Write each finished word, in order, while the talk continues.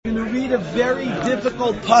read a very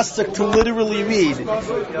difficult pasuk to literally read.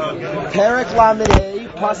 Perek Lamed Hey,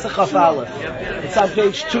 pasuk Chaf Aleph. It's on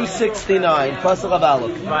page 269, pasuk Chaf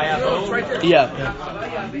Aleph.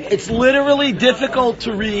 Yeah. It's literally difficult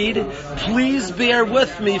to read. Please bear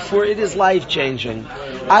with me, for it is life-changing.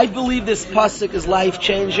 I believe this pasuk is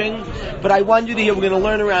life-changing, but I want you to hear, we're going to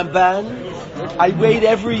learn around Ban. I wait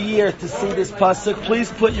every year to see this pasuk. Please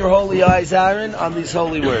put your holy eyes, Aaron, on these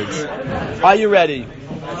holy words. Are you ready?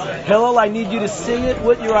 Hillel, I need you to sing it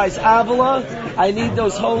with your eyes. Avila, I need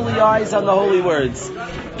those holy eyes on the holy words.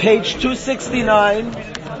 Page 269.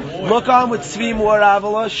 Look on with Tzvi Mor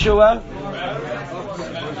Avila, Shua.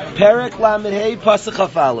 Perek Lamed Hey, pasuk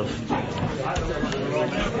Chaf Aleph.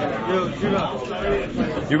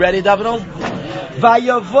 You ready, Davido?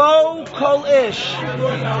 Vayavo kol ish.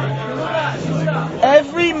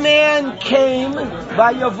 Every man came,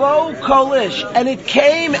 Vayavo kol ish, and it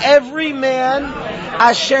came every man,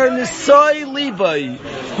 asher nisoi libay,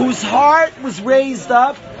 whose heart was raised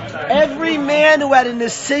up. Every man who had a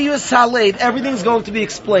nesiyus halev. Everything's going to be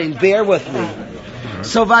explained. Bear with me.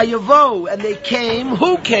 So Vayavo, and they came.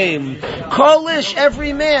 Who came? Kolish,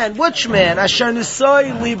 every man. Which man? Asher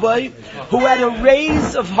nisoi libay, who had a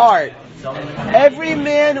raise of heart. Every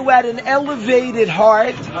man who had an elevated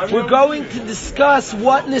heart. We're going to discuss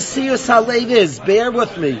what nesiyus halev is. Bear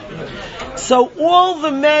with me. So all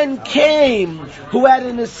the men came who had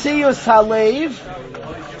a nesiyus halev.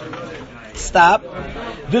 Stop.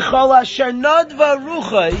 V'chol asher nadva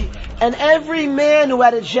ruchai, and every man who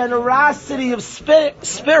had a generosity of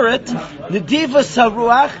spirit, nedivas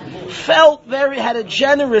haruach, had a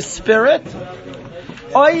generous spirit.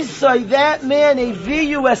 Oisai, that man,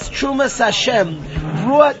 aviyu es trumas Hashem,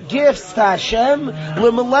 brought gifts to Hashem,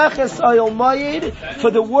 l'melachas oyel mayid,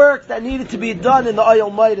 for the work that needed to be done in the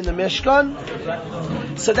oyel mayid in the Mishkan.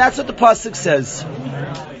 So that's what the pasuk says.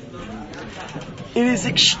 It is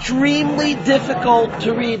extremely difficult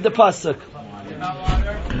to read the pasuk.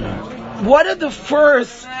 What are the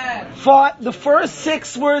first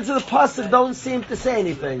 6 words of the pasuk don't seem to say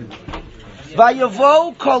anything.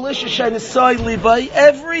 Vayavo kolish asher nisoi libay.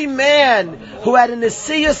 Every man who had a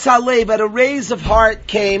nesiyus halev, had a raise of heart,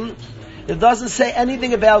 came. It doesn't say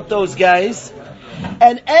anything about those guys.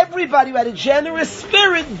 And everybody who had a generous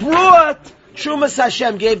spirit brought Trumas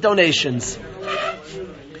Hashem, gave donations.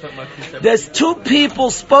 There's 2 people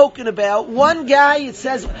spoken about. One guy, it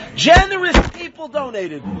says, generous people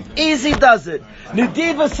donated. Easy does it.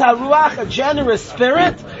 Nudivas haruach, a generous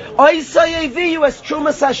spirit. Oisayeviyu es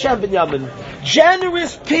trumas Hashem Binyamin.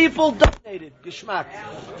 Generous people donated. Gishmak.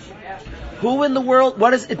 Who in the world?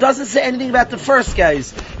 It doesn't say anything about the first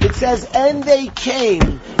guys. It says, and they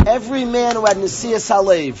came, every man who had nesiyas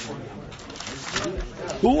halev.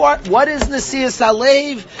 What is nesiyas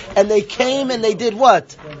halev? And they came and they did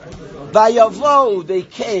what? Vayavo, they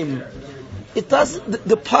came. It doesn't.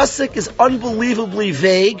 The pasuk is unbelievably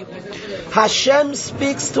vague. Hashem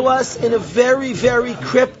speaks to us in a very, very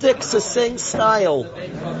cryptic, succinct style.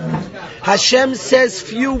 Hashem says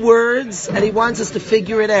few words, and He wants us to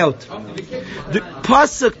figure it out. The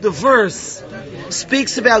pasuk, the verse,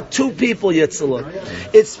 speaks about 2 people,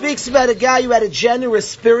 Yitzhak. It speaks about a guy who had a generous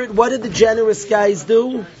spirit. What did the generous guys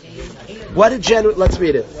do? Let's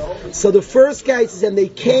read it. So the first guy says, and they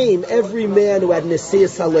came, every man who had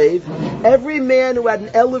nesiyas halev, every man who had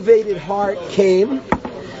an elevated heart came,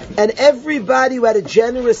 and everybody who had a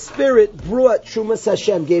generous spirit brought Trumas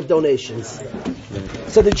Hashem, gave donations.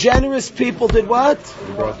 So the generous people did what?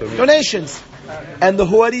 Donations. And the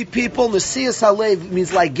haughty people, nesiyas halev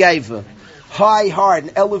means like gaiva, high heart,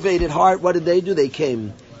 an elevated heart. What did they do? They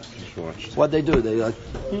came. What did they do? They like.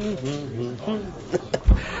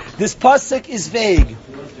 This pasuk is vague.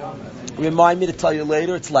 Remind me to tell you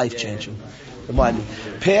later. It's life changing. Remind me.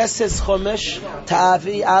 Passes chomesh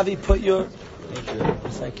ta'avi. Avi, put your.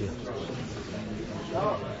 Thank you.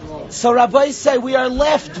 So Rabbi say we are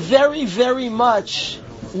left very, very much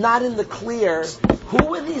not in the clear. Who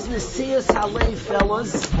were these nesiyas halev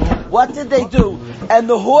fellas? What did they do? And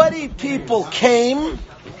the haughty people came.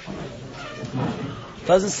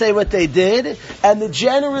 Doesn't say what they did. And the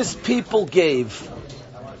generous people gave.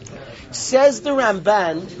 Says the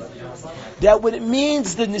Ramban that what it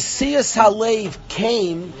means the nesiyas halev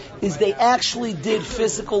came is they actually did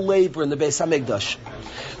physical labor in the Beis Hamikdash.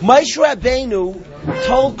 Moshe Rabbeinu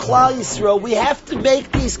told Klal Yisrael, we have to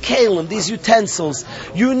make these kalim, these utensils.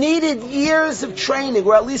 You needed years of training,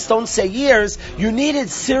 or at least don't say years, you needed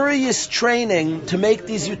serious training to make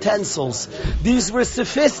these utensils. These were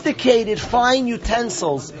sophisticated, fine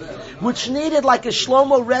utensils, which needed like a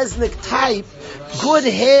Shlomo Resnick type, good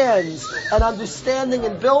hands and understanding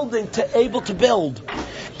and building to able to build.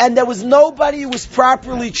 and there was nobody who was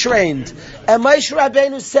properly trained. And Moshe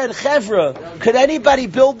Rabbeinu said, Chevra, could anybody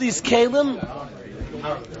build these kelim?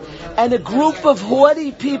 And a group of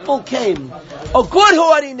haughty people came. A good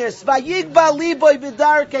haughtiness. Vayigba liboy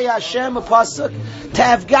b'darkei Hashem, a pasuk, to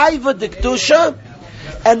have gaiva d'kedusha.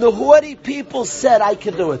 And the haughty people said, I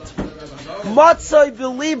can do it. Matzoi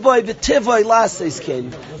b'liboy v'tivoy lases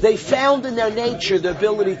came. They found in their nature the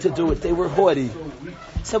ability to do it. They were haughty.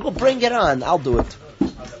 Said, well, bring it on. I'll do it.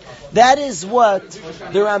 That is what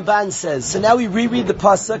the Ramban says. So now we reread the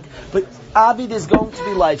pasuk, but Avid is going to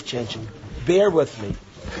be life-changing. Bear with me.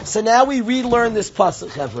 So now we relearn this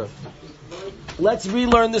pasuk, Chevra. Let's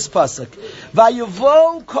relearn this pasuk.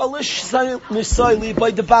 Vayavo Kalish Nisoili,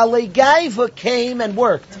 by the Balei Gaiva came and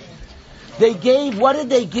worked. They gave, what did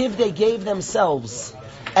they give? They gave themselves.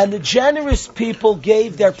 And the generous people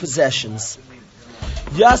gave their possessions.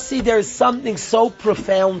 Yossi, there's something so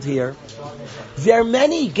profound here. There are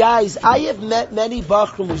many guys, I have met many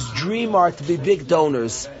Bachrim whose dream are to be big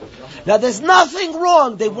donors. Now there's nothing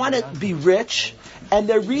wrong. They want to be rich, and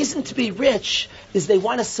their reason to be rich is they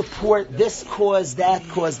want to support this cause, that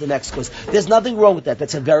cause, the next cause. There's nothing wrong with that.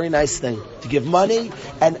 That's a very nice thing, to give money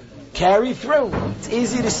and carry through. It's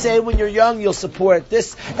easy to say when you're young, you'll support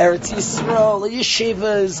this, Eretz Yisrael,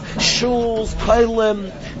 yeshivas, shuls,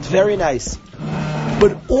 kolim. It's very nice.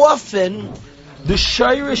 But often, the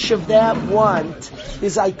shirish of that want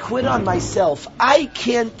is I quit on myself. I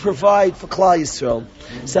can't provide for Klal Yisrael,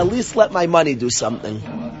 so at least let my money do something.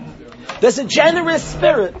 There's a generous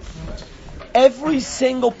spirit. Every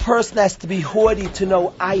single person has to be haughty to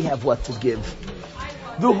know I have what to give.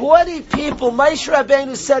 The haughty people, Moshe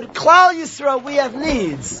Rabbeinu said, Klal Yisrael, we have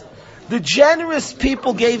needs. The generous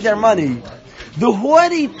people gave their money. The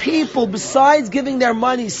haughty people, besides giving their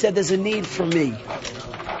money, said there's a need for me.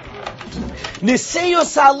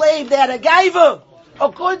 Nisiyos Alev, they had a gaiva, a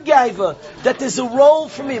good gaiva, that there's a role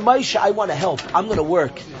for me. Moshe, I want to help. I'm going to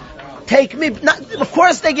work. Take me. Of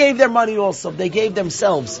course they gave their money also. They gave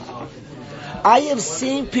themselves. I have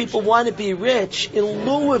seen people want to be rich in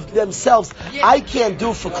lieu of themselves. I can't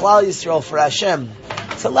do for Klal Yisrael, for Hashem.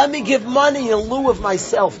 So let me give money in lieu of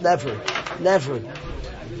myself. Never.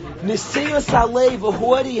 Nisiyos Alev, a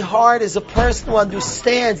haughty heart, is a person who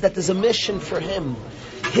understands that there's a mission for him.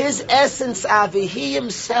 His essence, Avi, he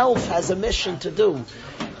himself has a mission to do.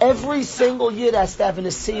 Every single Yid has to have an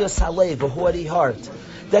Nisiyos Alev, a haughty heart.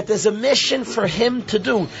 That there's a mission for him to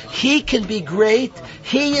do. He can be great.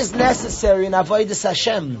 He is necessary in Avodas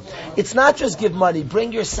Hashem. It's not just give money.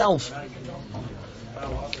 Bring yourself.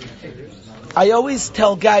 I always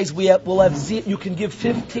tell guys, you can give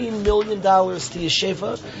 $15 million to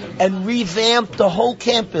Yeshiva and revamp the whole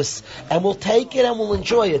campus, and we'll take it and we'll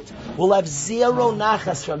enjoy it. We'll have zero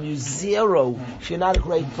nachas from you, zero, if you're not a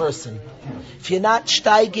great person. If you're not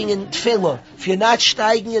steiging in tefillah, if you're not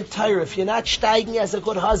steiging in Torah, if you're not steiging as a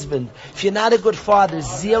good husband, if you're not a good father,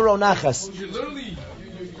 zero nachas.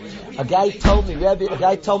 A guy told me, Rabbi,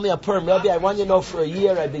 I want you to know for a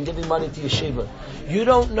year I've been giving money to yeshiva. You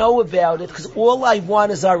don't know about it because all I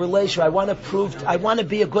want is our relationship. I want to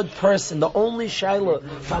be a good person. The only shayla,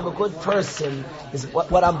 if I'm a good person, is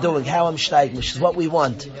what I'm doing, how I'm steiging, which is what we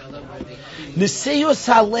want. Nisiyus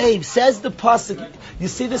Halev, says the pasuk. You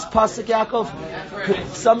see this pasuk, Yaakov?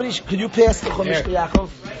 Could you pass the Chumash to Yaakov?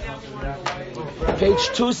 Page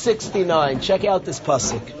 269. Check out this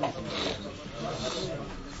pasuk.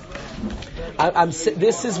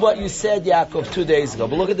 This is what you said, Yaakov, 2 days ago.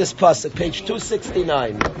 But look at this pasuk, page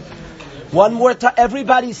 269. One more time.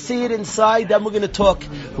 Everybody see it inside. Then we're going to talk.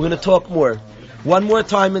 We're going to talk more. One more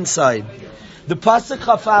time inside. The pasuk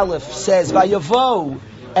Chaf Aleph says, "Vayavo,"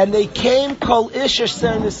 and they came kol ish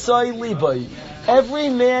asher nisoi liboy. Every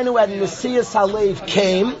man who had Nisiyas Halev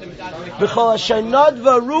came. B'chol asher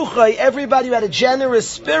nodva ruchai. Everybody who had a generous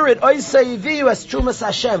spirit. Oisei yiviu as trumas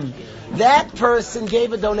Hashem. That person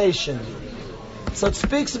gave a donation. So it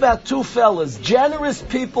speaks about two fellas. Generous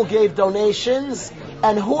people gave donations,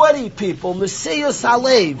 and haughty people, Nisiyos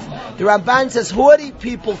Halev. The Ramban says haughty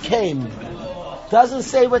people came. Doesn't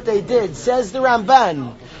say what they did. Says the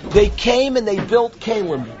Ramban, they came and they built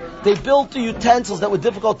kalim. They built the utensils that were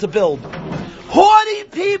difficult to build. Haughty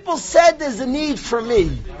people said there's a need for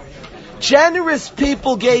me. Generous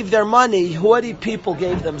people gave their money. Haughty people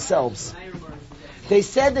gave themselves. They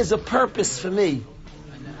said there's a purpose for me.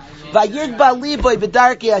 Vayigba liboy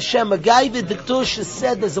b'darkei Hashem. A guy with the Kalish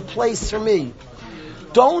said there's a place for me.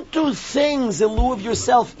 Don't do things in lieu of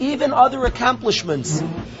yourself, even other accomplishments.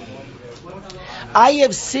 I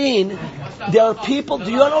have seen there are people.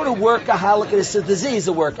 Do you know what a workaholic is? It's a disease.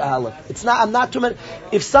 A workaholic. It's not. I'm not too many.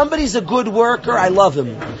 If somebody's a good worker, I love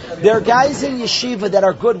him. There are guys in yeshiva that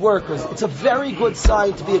are good workers. It's a very good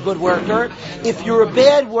sign to be a good worker. If you're a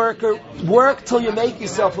bad worker, work till you make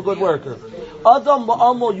yourself a good worker. Adam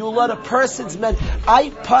la'amal yulad, a person's meant.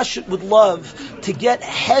 I would love to get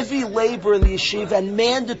heavy labor in the yeshiva and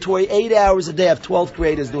mandatory 8 hours a day of 12th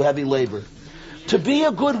graders do heavy labor. To be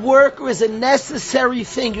a good worker is a necessary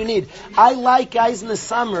thing you need. I like guys in the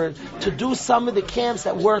summer to do some of the camps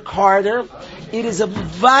that work harder. It is a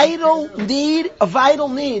vital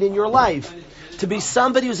need in your life to be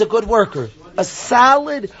somebody who's a good worker. A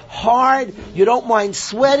solid, hard, you don't mind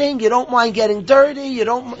sweating, you don't mind getting dirty,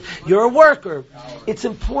 you're a worker. It's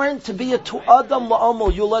important to be a adam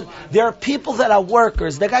la'amal yulad. There are people that are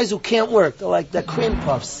workers, they're guys who can't work, they're cream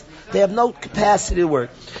puffs. They have no capacity to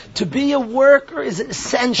work. To be a worker is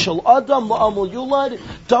essential. Adam la'amal yulad.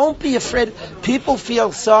 Don't be afraid. People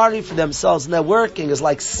feel sorry for themselves and their working is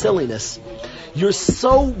like silliness. You're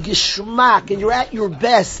so geschmack and you're at your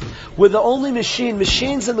best. We're the only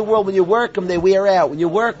machines in the world, when you work them, they wear out. When you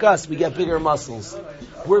work us, we get bigger muscles.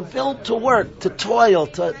 We're built to work, to toil,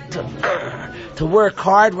 to work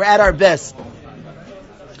hard. We're at our best.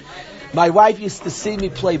 My wife used to see me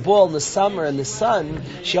play ball in the summer in the sun.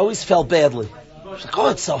 She always felt badly. She's like, oh,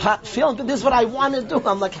 it's so hot. This is what I want to do.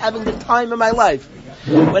 I'm like having the time of my life.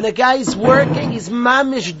 When a guy's working, he's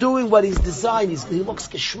mamish doing what he's designed. He looks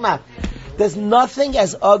geschmack. There's nothing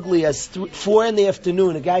as ugly as 4 in the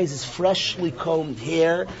afternoon. A guy has his freshly combed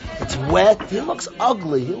hair. It's wet. He looks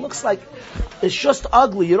ugly. He looks like, it's just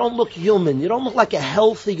ugly. You don't look human. You don't look like a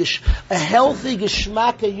healthy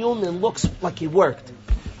geschmacka human looks like he worked.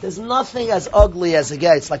 There's nothing as ugly as a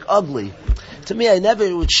guy. It's like ugly. To me, I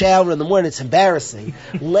never would shower in the morning. It's embarrassing.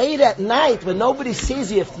 Late at night, when nobody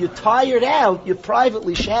sees you, if you're tired out, you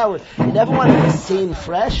privately shower. You never want to be seen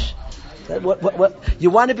fresh. What? You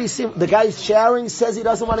want to be seen? The guy's showering, says he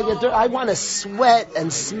doesn't want to get dirty. I want to sweat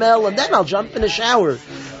and smell, and then I'll jump in the shower.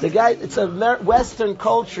 The guy, it's a Western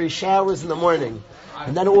culture. He showers in the morning.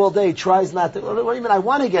 And then all day tries not to. What do you mean? I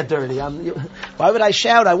want to get dirty. Why would I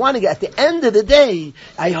shout? I want to get. At the end of the day,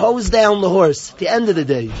 I hose down the horse. At the end of the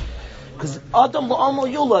day, because Adam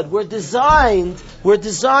la'amal yulad, we're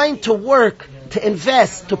designed to work, to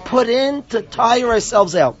invest, to put in, to tire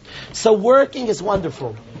ourselves out. So working is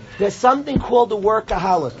wonderful. There's something called a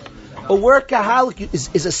workaholic. A workaholic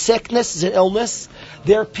is a sickness, is an illness.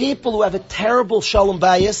 There are people who have a terrible shalom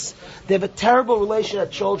bayis. They have a terrible relation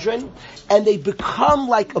with children, and they become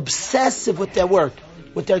like obsessive with their work,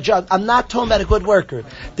 with their job. I'm not talking about a good worker.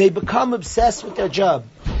 They become obsessed with their job.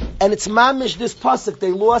 And it's mamish this pasuk,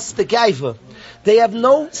 they lost the gaiva. They have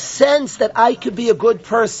no sense that I could be a good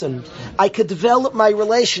person. I could develop my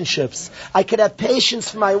relationships. I could have patience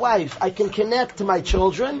for my wife. I can connect to my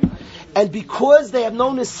children. And because they have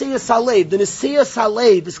no Nesiyas Halev, the Nesiyas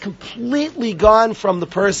Halev is completely gone from the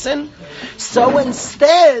person. So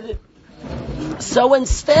instead,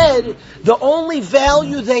 the only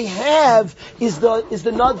value they have is the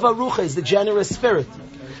Nadva Rucha, is the generous spirit.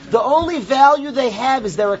 The only value they have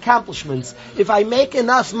is their accomplishments. If I make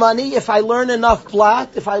enough money, if I learn enough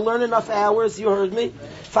blot, if I learn enough hours, you heard me?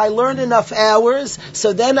 If I learn enough hours,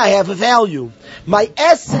 so then I have a value. My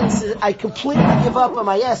essence, I completely give up on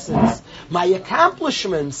my essence. My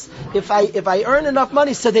accomplishments, if I earn enough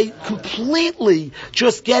money, so they completely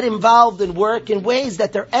just get involved in work in ways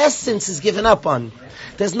that their essence is given up on.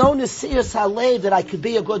 There's no Nesiyas Halev that I could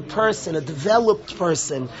be a good person, a developed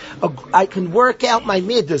person. I can work out my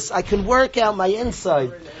Midos. I can work out my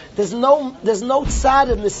inside. There's no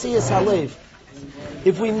tzad of Nesiyas Halev.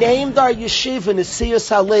 If we named our yeshiva Nesiyas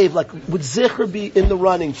Halev, like would Zichar be in the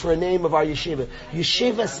running for a name of our yeshiva?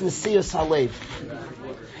 Yeshivas Nesiyas Halev.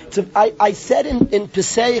 So I said in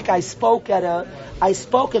Pesach, I spoke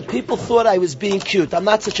and people thought I was being cute. I'm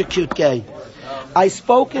not such a cute guy. I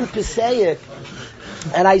spoke in Pesach,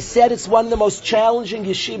 and I said it's one of the most challenging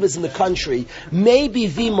yeshivas in the country. Maybe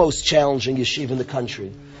the most challenging yeshiva in the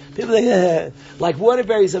country. People think, like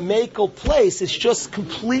Waterbury's a makel place. It's just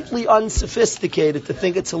completely unsophisticated to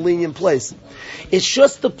think it's a lenient place. It's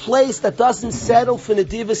just a place that doesn't settle for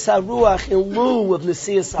Nedivas HaRuach in lieu of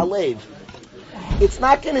Nesiyas Halev. It's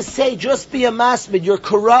not going to say just be a masmid. You're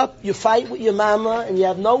corrupt, you fight with your mama, and you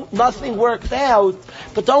have nothing worked out.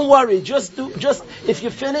 But don't worry. Just if you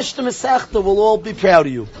finish the Masechta, we'll all be proud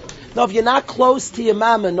of you. No, if you're not close to your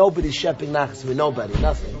mama, nobody's shepping nachas with nobody,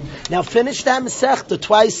 nothing. Now finish that Masechta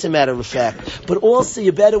twice, a matter of fact. But also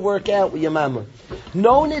you better work out with your mama.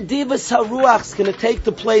 No Nedivas HaRuach is going to take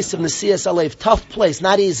the place of Nesiyas Halev. Tough place,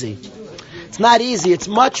 not easy. It's not easy. It's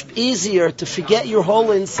much easier to forget your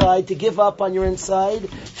whole inside, to give up on your inside,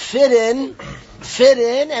 fit in,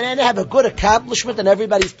 and then have a good accomplishment, and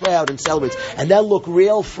everybody's proud and celebrates, and then look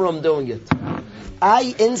real from doing it.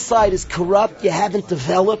 Inside is corrupt. You haven't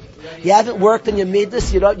developed. You haven't worked on your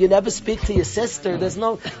Midos. You never speak to your sister.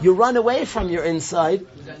 You run away from your inside.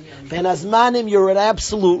 Ben Azmanim, you're an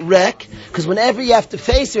absolute wreck, because whenever you have to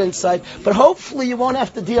face your inside, but hopefully you won't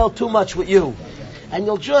have to deal too much with you. And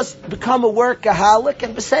you'll just become a workaholic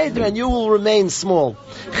and beseder, and you will remain small.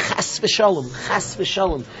 Chas v'shalom, chas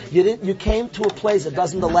v'shalom. You came to a place that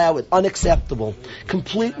doesn't allow it. Unacceptable.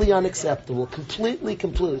 Completely unacceptable. Completely.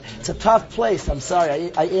 It's a tough place. I'm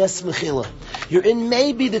sorry. I ask Mechila. You're in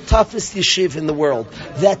maybe the toughest yeshiva in the world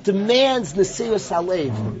that demands Nesiyos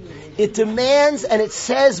Halev. It demands and it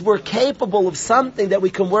says we're capable of something that we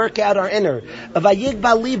can work out our inner. Avayig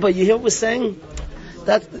Baliba, you hear what we're saying?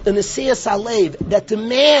 That an Nesiyos Halev that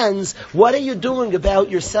demands, what are you doing about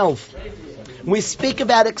yourself? We speak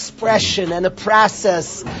about expression and a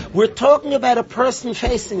process. We're talking about a person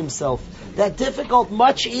facing himself. That difficult,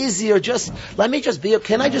 much easier. Can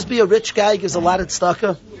I just be a rich guy who gives a lot of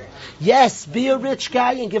tzedakah? Yes, be a rich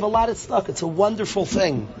guy and give a lot of tzedakah. It's a wonderful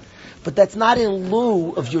thing. But that's not in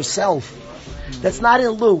lieu of yourself. That's not in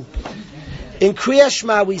lieu. In Kriyas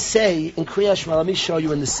Shema we say, let me show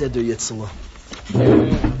you in the Siddur Yitzhak.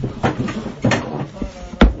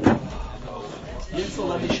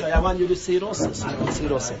 Let me show you. I want you to see it also.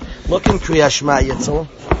 Look in Kriyas Shema, Yitzhak.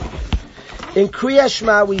 In Kriyas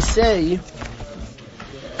Shema we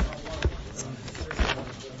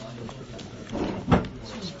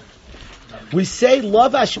say,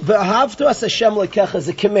 love Hashem, v'ahavtu as Hashem lekecha is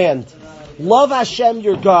a command. Love Hashem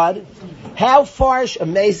your God. How far?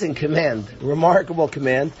 Amazing command. Remarkable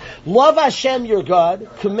command. Love Hashem your God.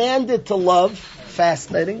 Commanded to love.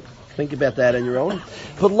 Fascinating. Think about that on your own.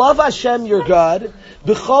 But love Hashem your God.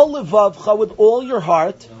 B'chol levavcha, with all your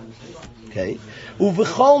heart. Okay.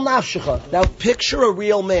 U'v'chol nafshecha. Now picture a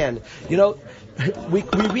real man. We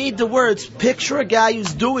read the words, picture a guy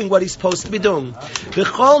who's doing what he's supposed to be doing.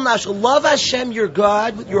 B'chol nafshecha. Love Hashem your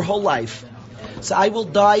God with your whole life. So I will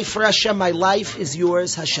die for Hashem. My life is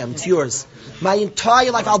yours, Hashem. It's yours. My entire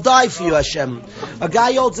life, I'll die for you, Hashem. A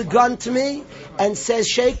guy holds a gun to me and says,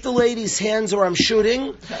 shake the lady's hands or I'm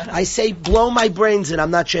shooting. I say, blow my brains in. I'm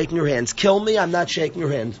not shaking your hands. Kill me. I'm not shaking your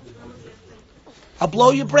hand. I'll blow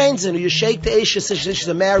your brains in. Or you shake the Aisha, she's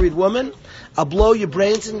a married woman. I'll blow your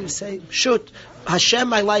brains in. You say, shoot. Hashem,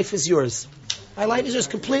 my life is yours. My life is yours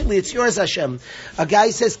completely. It's yours, Hashem. A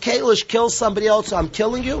guy says, Kalish, kill somebody else, so I'm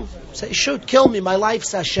killing you. Say, shoot, kill me. My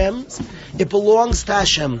life's Hashem's. It belongs to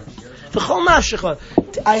Hashem.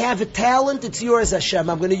 I have a talent. It's yours, Hashem.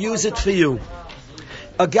 I'm going to use it for you.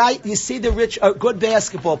 A guy, you see a good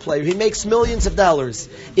basketball player, he makes millions of dollars.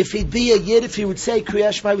 If he'd be a Yid, if he would say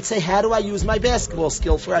Kriyas Shema, he would say, how do I use my basketball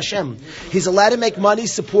skill for Hashem? He's allowed to make money,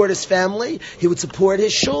 support his family, he would support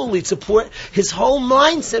his shul, he'd support his whole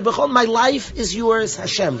mindset. My life is yours,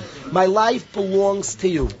 Hashem. My life belongs to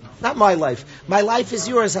you. Not my life. My life is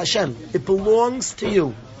yours, Hashem. It belongs to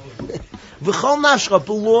you. V'chol nafshcha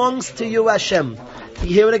belongs to you, Hashem.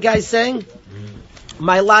 You hear what a guy's saying?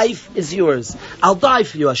 My life is yours. I'll die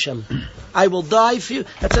for you, Hashem. I will die for you.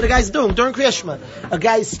 That's what a guy's doing during Kriyas Shema. A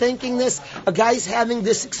guy's thinking this. A guy's having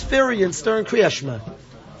this experience during Kriyas Shema.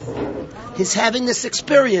 He's having this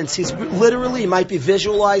experience. He might be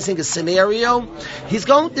visualizing a scenario. We're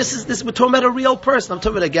talking about a real person. I'm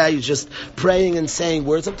talking about a guy who's just praying and saying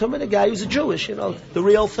words. I'm talking about a guy who's a Jewish, the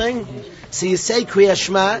real thing. So you say Kriyas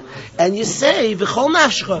Shema, and you say, V'chol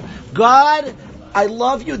nafshecha, God, I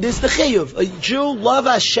love you. This is the chiyuv. A Jew, love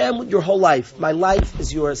Hashem with your whole life. My life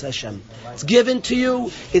is yours, Hashem. It's given to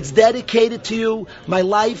you. It's dedicated to you. My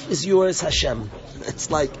life is yours, Hashem.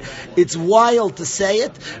 It's wild to say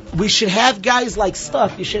it. We should have guys like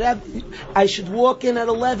stuff. I should walk in at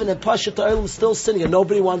 11 and Pasha Ta'olim still sitting and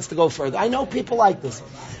nobody wants to go further. I know people like this.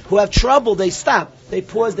 Who have trouble, they stop. They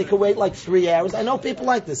pause, they can wait like 3 hours. I know people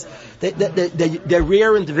like this. They're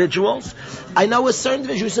rare individuals. I know a certain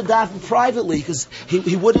individual who used to daven privately because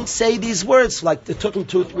he wouldn't say these words. Like it took him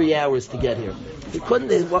 2-3 hours to get here. He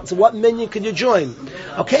couldn't. So what minion could you join?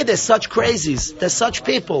 Okay, there's such crazies. There's such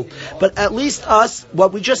people. But at least us,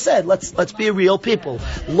 what we just said, let's be real people.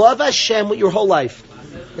 Love Hashem with your whole life.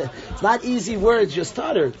 It's not easy words, just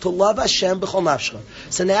stutter. To love Hashem b'chol nafshecha.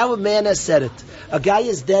 So now a man has said it. A guy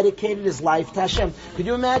has dedicated his life to Hashem. Could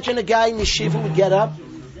you imagine a guy in yeshiva would get up,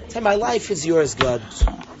 say, my life is yours, God.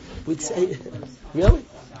 We'd say, really?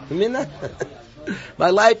 You mean that? My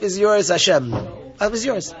life is yours, Hashem. Life is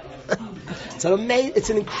yours. It's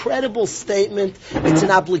an incredible statement. It's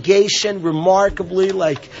an obligation, remarkably,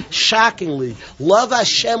 shockingly. Love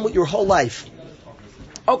Hashem with your whole life.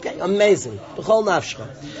 Okay, amazing. B'chol nafshcha.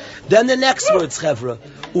 Then the next words, Chevra.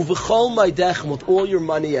 Uv'chol maidechem, with all your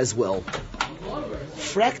money as well.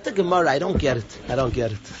 Frek the Gemara, I don't get it.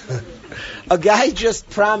 A guy just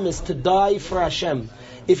promised to die for Hashem.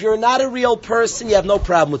 If you're not a real person, you have no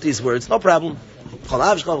problem with these words. No problem.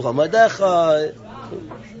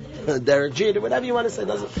 Derek Jeter, whatever you want to say,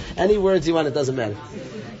 any words you want, it doesn't matter.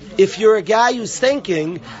 If you're a guy who's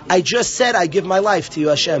thinking, I just said I give my life to you,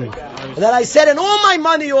 Hashem. And then I said, and all my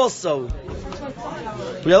money also.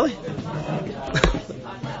 Really?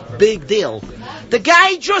 Big deal. The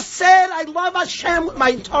guy just said, I love Hashem with my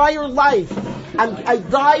entire life. I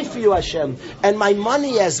die for you, Hashem. And my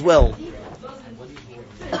money as well.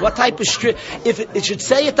 What type of if it should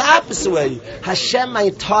say it the opposite way. Hashem, my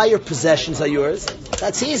entire possessions are yours.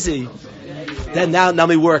 That's easy. Then now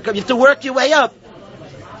we work. You have to work your way up.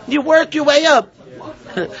 You work your way up.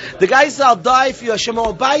 The guy says, I'll die for you, Hashem.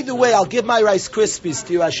 Oh, by the way, I'll give my Rice Krispies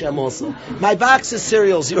to you, Hashem, also. My box of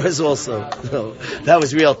cereals, yours also. No, that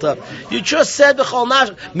was real tough. You just said,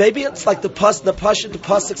 maybe it's like the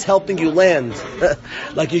pasuk's helping you land.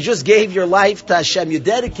 Like you just gave your life to Hashem. You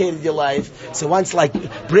dedicated your life. So once,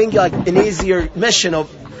 bring an easier mission of,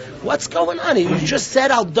 what's going on here? You just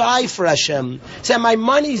said, I'll die for Hashem. Say, my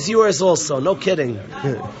money's yours also. No kidding.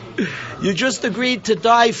 You just agreed to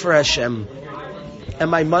die for Hashem. And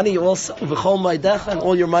my money also? V'chol ma'adecha, and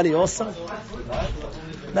all your money also?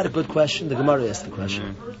 Not a good question. The Gemara asked the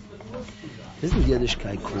question. Isn't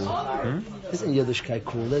Yiddishkeit cool? Isn't Yiddishkeit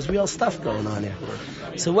cool? There's real stuff going on here.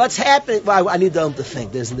 So what's happening? Well, I need them to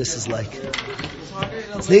think. This is like...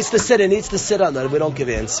 It needs to sit on that. We don't give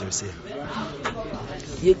answers here.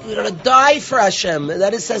 You're going to die for Hashem.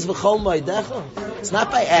 That it says, V'chol ma'adecha. It's not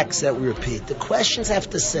by accident we repeat. The questions have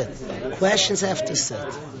to sit.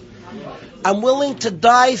 I'm willing to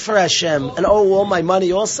die for Hashem, and all my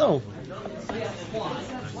money also.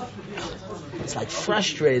 It's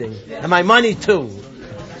frustrating, and my money too.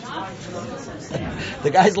 The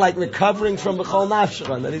guy's recovering from B'chol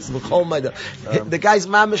Nafshcha, and then he's B'chol Ma'adecha. The guy's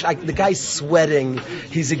mamish. The guy's sweating.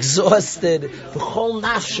 He's exhausted. B'chol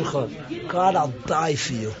Nafshcha. God, I'll die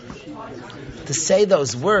for you. To say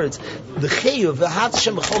those words, the chiyuv, v'hat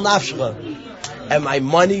Hashem B'chol Nafshcha, and my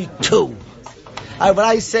money too. What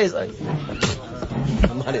I say is money.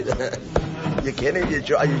 You kidding?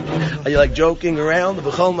 Are you joking around?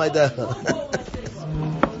 B'chol ma'adecha.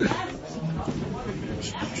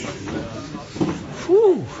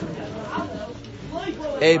 Whew.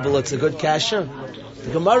 Abel, it's a good kasha.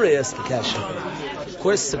 The Gemara asked the kasha. Of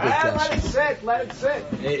course, it's a good kasha. Let it sit.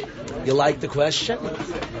 You like the question?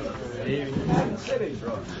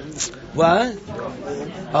 What?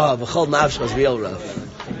 Oh, B'chol Nafshcha is real rough.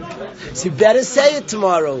 So you better say it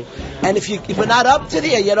tomorrow. And if we're not up to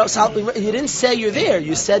there, you didn't say you're there.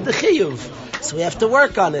 You said the chiyuv. So we have to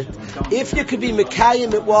work on it. If you could be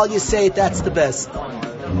mekayim it while you say it, that's the best.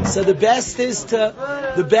 So the best is to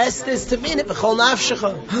mean it. B'chol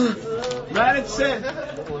nafshecha. Let it sit.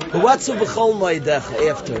 But what's a b'chol ma'adecha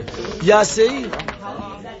after? Yasi?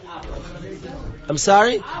 I'm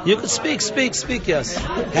sorry? You can speak, yes.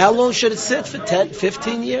 How long should it sit? For 10,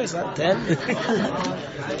 15 years? 10?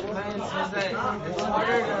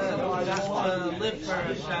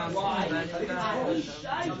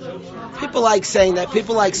 People like saying that.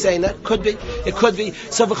 It could be.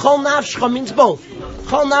 So v'chol nafshcha means both.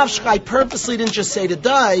 V'chol nafshcha, I purposely didn't just say to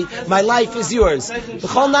die. My life is yours.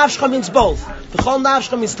 V'chol nafshcha means both. V'chol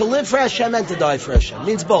nafshcha means to live for Hashem and to die for Hashem. It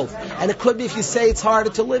means both. And it could be if you say it's harder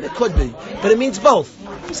to live, it could be. But it means both.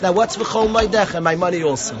 So now what's v'chol ma'adecha? My money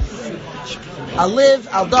also. I'll live,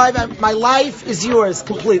 I'll die, my life is yours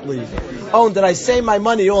completely. Oh, and did I say my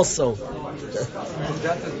money also?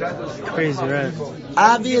 Crazy, right?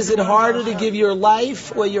 Avi, is it harder to give your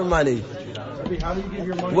life or your money? How do you give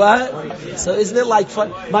your money? What? So isn't it like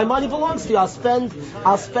fun? My money belongs to you. I'll spend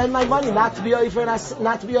my money not to be over in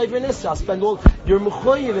Israel. I'll spend all your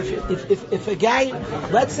mechuyev. If a guy,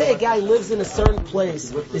 let's say a guy lives in a certain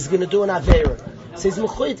place, is going to do an avera. So he's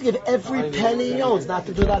mechuyev to give every penny he owns not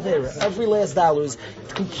to do the avera. Every last dollar is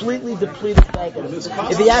completely depleted bank.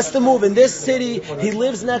 If he has to move in this city, he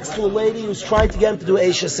lives next to a lady who's trying to get him to do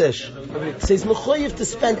Eishes Ish. So he's mechuyev to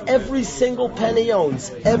spend every single penny he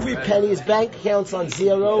owns. Every penny, his bank account's on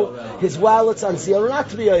zero, his wallet's on zero, not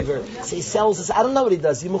to be over. So he sells this. I don't know what he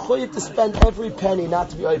does. He's mechuyev to spend every penny not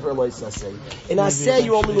to be over. In Aseh,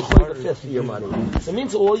 you only mechuyev a fifth of your money. So it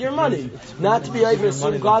means all your money not to be over.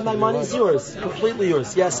 So God, my money is yours. completely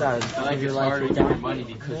yours. Yes, Aaron. I like it's hard to give your money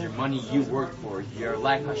because your money you worked for, your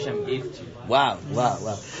life Hashem gave to you. Wow.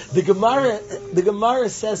 The Gemara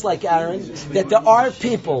says, like Aaron, that there are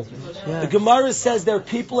people. The Gemara says there are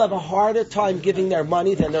people who have a harder time giving their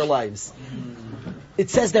money than their lives. It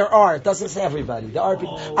says there are. It doesn't say everybody. There are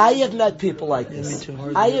people. I have met people like this.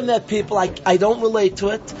 I have met people, I don't relate to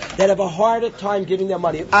it, that have a harder time giving their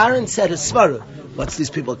money. Aaron said his svara. What's these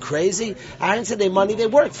people crazy? Aaron said their money they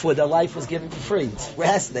worked for, their life was given for free. It's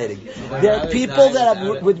fascinating. There are people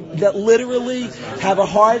that literally have a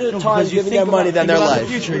harder time giving their money than their life. The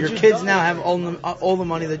future. Your kids now have all the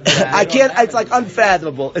money that you have. I can't. It's like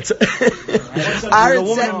unfathomable. It's Aaron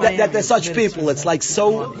said that there's such people. It's like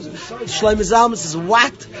so. Shlomo Zalman says,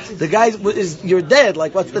 "What? The guy is you're dead.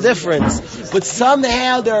 Like what's the difference?" But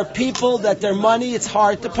somehow there are people that their money it's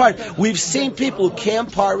hard to part. We've seen people who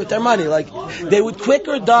can't part with their money. Like they would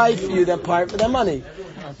quicker die for you than part with their money.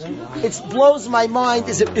 It blows my mind.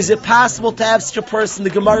 Is it possible to have such a person? The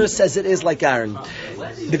Gemara says it is like Aaron.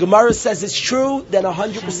 The Gemara says it's true, then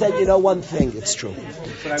 100% you know one thing, it's true.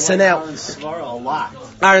 So now,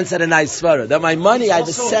 Aaron said a nice svara. That my money, I have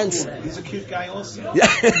a sense. He's a cute guy also.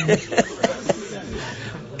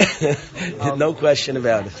 No question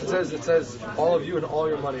about it. It says all of you and all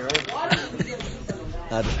your money, right?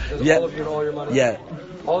 All of you and all your money. Yeah.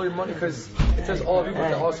 All your money, because it says all of you, but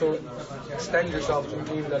to also extend yourself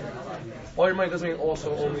to mean that all your money doesn't mean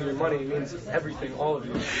also only your money. It means everything, all of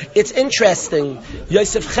you. It's interesting.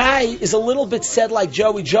 Yosef Chai is a little bit said like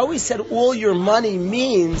Joey. Joey said all your money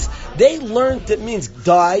means, they learned it means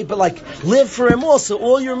die, but like live for him also,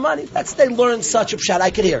 all your money. They learned such a pshat.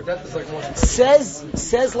 I could hear.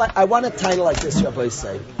 Says like, I want a title like this, Rabbi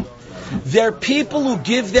say. There are people who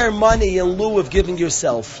give their money in lieu of giving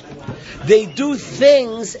yourself. They do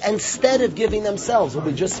things instead of giving themselves, what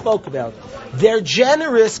we just spoke about. They're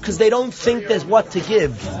generous because they don't think there's what to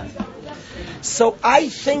give. So I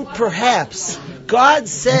think perhaps God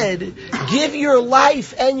said, give your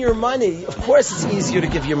life and your money. Of course it's easier to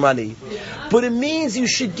give your money. But it means you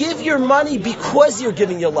should give your money because you're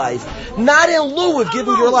giving your life, not in lieu of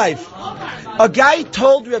giving your life. A guy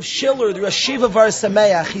told Rav Schiller, the Rosh Yeshiva Var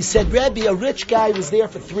Sameach, he said, Rabbi, a rich guy was there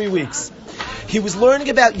for 3 weeks. He was learning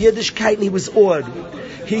about Yiddishkeit and he was awed.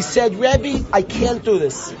 He said, Rabbi, I can't do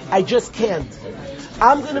this. I just can't.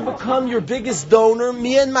 I'm going to become your biggest donor.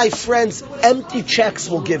 Me and my friends, empty checks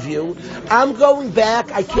will give you. I'm going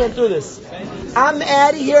back. I can't do this. I'm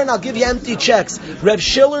out of here and I'll give you empty checks. Rav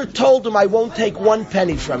Schiller told him, I won't take 1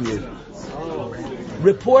 penny from you.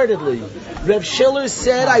 Reportedly, Rav Schiller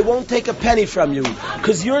said, I won't take a penny from you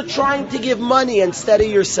because you're trying to give money instead of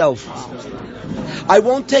yourself. I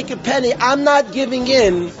won't take a penny. I'm not giving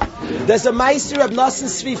in. There's a meister of Nosson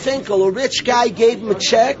Tzvi Finkel. A rich guy gave him a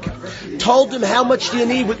check, told him how much do you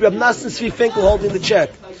need with Reb Nosson Tzvi Finkel holding the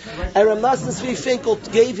check. And Reb Nosson Tzvi Finkel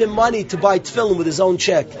gave him money to buy tefillin with his own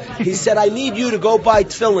check. He said, I need you to go buy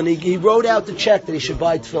tefillin. He wrote out the check that he should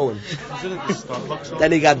buy tefillin.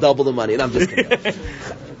 Then he got double the money. And I'm just kidding.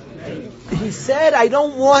 He said, I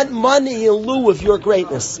don't want money in lieu of your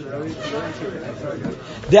greatness.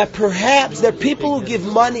 That perhaps there are people who give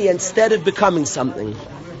money instead of becoming something.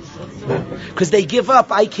 Because they give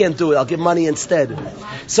up, I can't do it, I'll give money instead.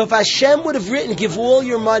 So if Hashem would have written, give all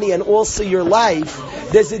your money and also your life,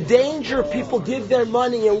 there's a danger people give their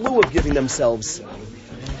money in lieu of giving themselves.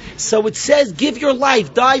 So it says, give your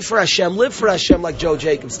life, die for Hashem, live for Hashem, like Joe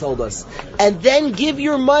Jacobs told us. And then give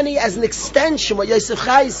your money as an extension, what Yosef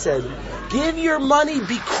Chai said. Give your money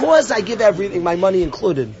because I give everything, my money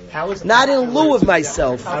included. Not in lieu of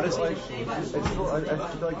myself.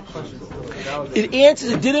 It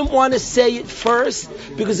answers, it didn't want to say it first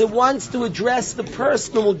because it wants to address the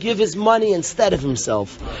person who will give his money instead of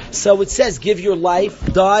himself. So it says, give your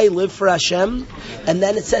life, die, live for Hashem. And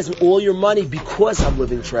then it says, all your money because I'm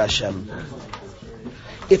living for Hashem.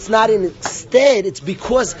 It's not instead, it's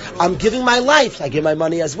because I'm giving my life, I give my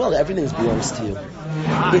money as well. Everything belongs to you.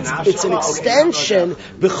 It's an extension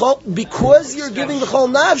because you're giving the whole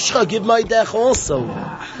nafshcha, give my dech also.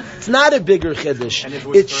 It's not a bigger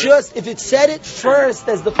chiddush. It's just, if it said it first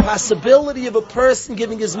as the possibility of a person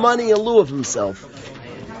giving his money in lieu of himself.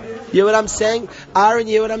 You hear what I'm saying? Aaron,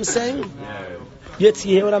 you hear what I'm saying? Yitz,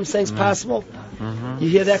 you hear what I'm saying is possible? You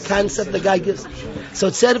hear that concept the guy gives? So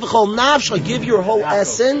it said, v'chol nafshcha, give your whole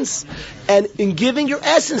essence, and in giving your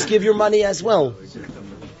essence, give your money as well.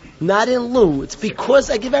 Not in lieu. It's because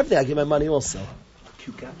I give everything. I give my money also.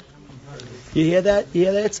 You hear that? You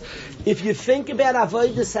hear that? If you think about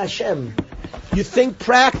avodas Hashem, you think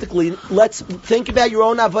practically. Let's think about your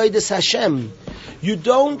own avodas Hashem. You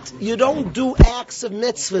don't do acts of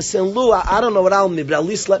mitzvahs in lieu. I don't know what I'll mean, but at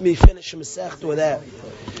least let me finish a Masechta with that.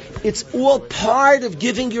 It's all part of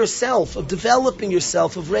giving yourself, of developing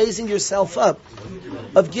yourself, of raising yourself up,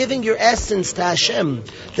 of giving your essence to Hashem.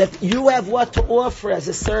 That you have what to offer as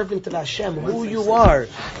a servant of Hashem, who you are.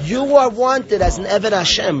 You are wanted as an Eved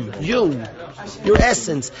Hashem. Your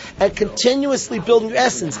essence. And continuously building your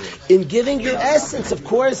essence. In giving your essence, of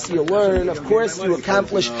course you learn, of course you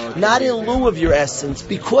accomplish, not in lieu of your essence,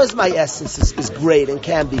 because my essence is great and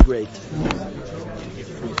can be great.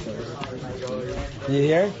 You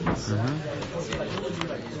hear? Mm-hmm.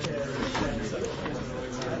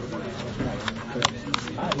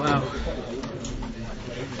 Wow.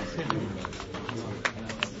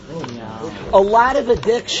 A lot of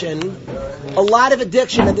addiction,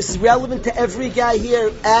 and this is relevant to every guy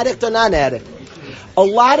here, addict or non-addict. A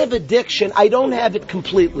lot of addiction, I don't have it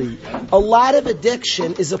completely. A lot of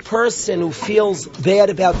addiction is a person who feels bad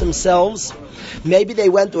about themselves. Maybe they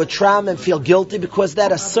went through a trauma and feel guilty because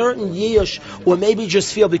that, a certain yish, or maybe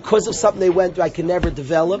just feel because of something they went through I can never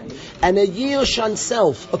develop. And a yish on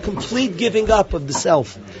self, a complete giving up of the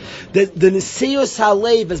self. The Nesius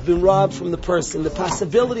Halev has been robbed from the person, the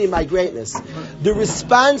possibility of my greatness. The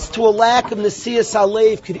response to a lack of Nesius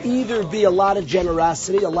Halev could either be a lot of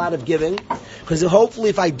generosity, a lot of giving, because hopefully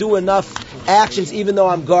if I do enough actions, even though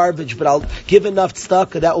I'm garbage, but I'll give enough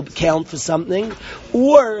tzedakah, that will count for something.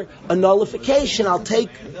 Or a nullification, I'll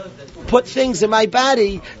put things in my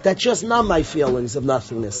body that just numb my feelings of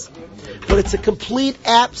nothingness. But it's a complete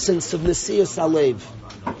absence of Nesius Halev.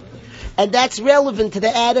 And that's relevant to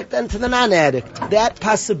the addict and to the non-addict. That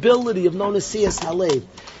possibility of no Nesius Halev.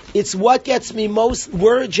 It's what gets me most.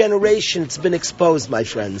 We're a generation that's been exposed, my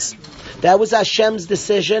friends. That was Hashem's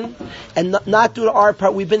decision, and not due to our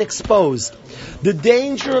part. We've been exposed. The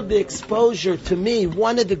danger of the exposure, to me,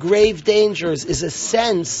 one of the grave dangers is a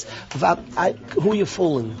sense of who you're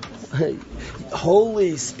fooling.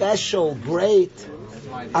 Holy, special, great.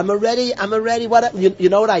 I'm already. What you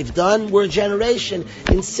know what I've done? We're a generation.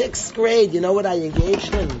 In 6th grade, you know what I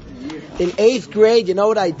engaged in? In 8th grade, you know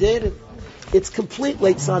what I did? It's complete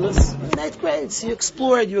late sunnahs. In 8th grade, so you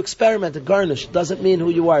explored, you experimented. Garnish doesn't mean who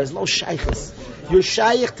you are. There's no shaykhs. You're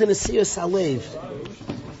shaykh to Nesius Halev.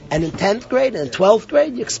 And in 10th grade and 12th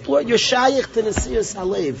grade, you explored. You're shaykh to Nesius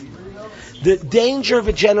Halev. The danger of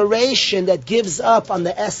a generation that gives up on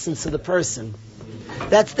the essence of the person.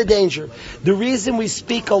 That's the danger. The reason we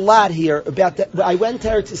speak a lot here about that, I went to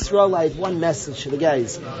Eretz Yisrael, I had one message to the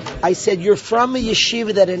guys. I said, you're from a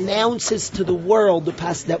yeshiva that announces to the world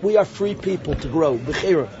that we are free people to grow.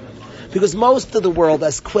 Because most of the world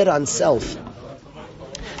has quit on self.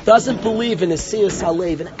 Doesn't believe in a Nesius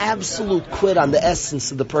Halev, an absolute quit on the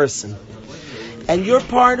essence of the person. And you're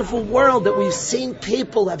part of a world that we've seen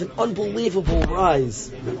people have an unbelievable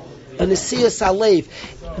rise. A Nesius Halev.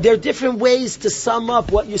 There are different ways to sum up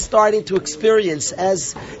what you're starting to experience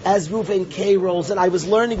as Reuven K. rolls. And I was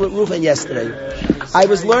learning with Reuven yesterday. I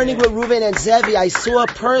was learning with Reuven and Zevi. I saw a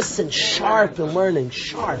person sharp and learning,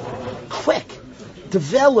 sharp, quick,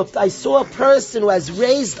 developed. I saw a person who has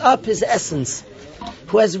raised up his essence,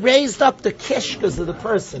 who has raised up the kishkas of the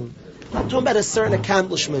person. I'm talking about a certain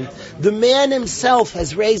accomplishment. The man himself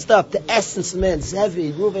has raised up the essence of man.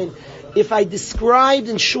 Zevi, Reuven. If I described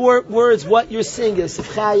in short words what you're seeing,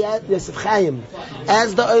 Yosef Chaim,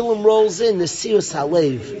 as the Olam rolls in, the Nesius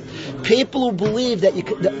Halev, people who believe that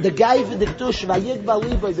the guy of the Kedush, Vayig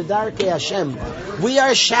Baliboy, the Darkei Hashem, we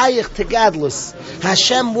are shaykh to Gadlus.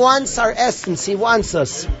 Hashem wants our essence, He wants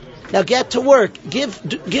us. Now get to work. Give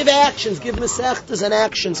actions. Give mesechtas and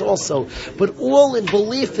actions also. But all in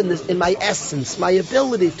belief in my essence, my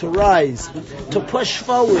ability to rise, to push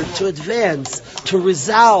forward, to advance, to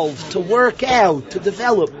resolve, to work out, to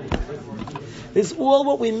develop. Is all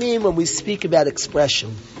what we mean when we speak about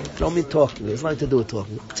expression. I don't mean talking. It's nothing to do with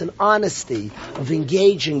talking. It's an honesty of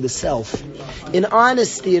engaging the self. In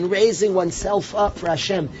honesty in raising oneself up for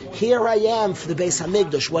Hashem. Here I am for the Beis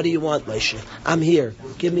HaMikdash. What do you want, Moshe? I'm here.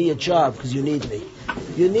 Give me a job because you need me.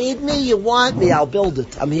 You need me, you want me, I'll build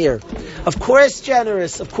it. I'm here. Of course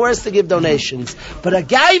generous. Of course to give donations. But a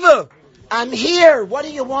gaiva, I'm here. What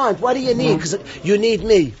do you want? What do you need? Because you need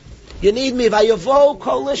me. You need me.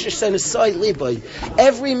 Kalish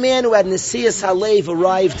every man who had Nesius Halev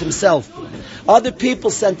arrived himself. Other people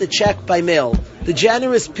sent the check by mail. The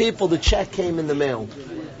generous people, the check came in the mail.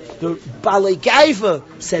 The Balei Gaiva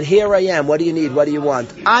said, here I am. What do you need? What do you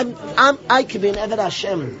want? I can be an Eved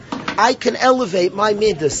Hashem. I can elevate my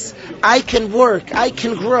Midos. I can work. I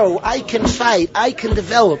can grow. I can fight. I can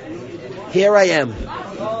develop. Here I am.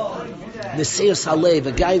 Nesiyas Halev,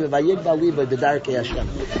 a guy with Vayig Baliba B'Darkei Hashem.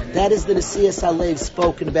 That is the Nesiyas Halev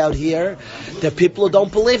spoken about here. There are people who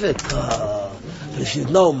don't believe it. But if you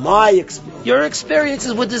know your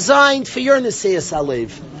experiences were designed for your Nesiyas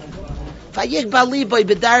Halev. Vayig Baliba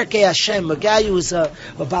B'Darkei Hashem, a guy who's a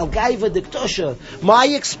Balgaiva Diktosha. My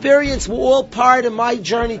experience were all part of my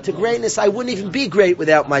journey to greatness. I wouldn't even be great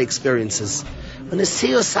without my experiences.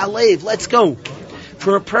 Nesiyas Halev, let's go.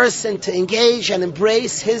 For a person to engage and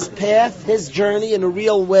embrace his path, his journey in a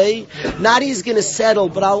real way. Not he's going to settle,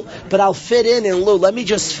 but I'll fit in lieu. Let me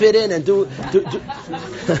just fit in and do.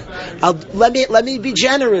 let me be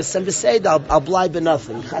generous and say I'll blind by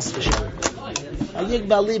nothing. That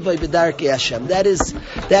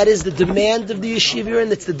is the demand of the yeshiva,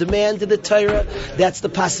 and that's the demand of the Torah. That's the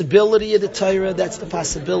possibility of the Torah. That's the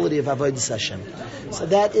possibility of Avodas Hashem. So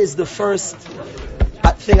that is the first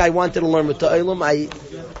thing I wanted to learn with the Olam.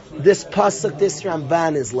 This pasuk, this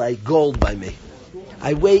Ramban is like gold by me.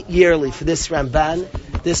 I wait yearly for this Ramban,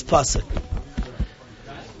 this pasuk.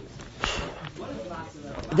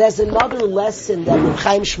 There's another lesson that Reb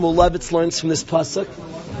Chaim Shmulevitz learns from this pasuk.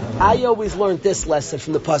 I always learned this lesson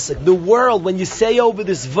from the pasuk. The world, when you say over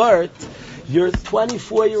this vert, your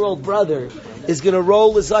 24-year-old brother is going to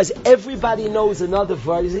roll his eyes. Everybody knows another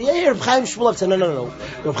vert. He says, yeah, Reb Chaim Shmulevitz. No.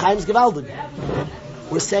 Reb Chaim's gewaldig.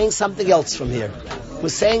 We're saying something else from here.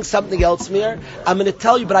 I'm going to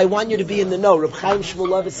tell you, but I want you to be in the know. Reb Chaim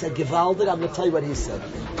Shmulevitz said gewaldig. I'm going to tell you what he said.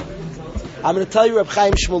 I'm going to tell you Reb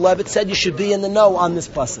Chaim Shmulevitz said you should be in the know on this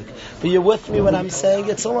pasuk. But you're with me when I'm saying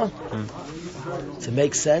it, Tzula? To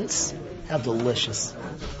make sense? How delicious.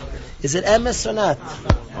 Is it emes or not?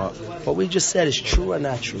 What we just said is true or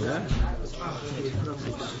not true? Do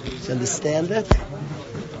you understand it?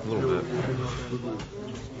 A little bit.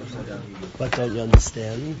 What don't you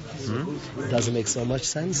understand? It doesn't make so much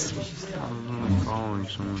sense? I'm following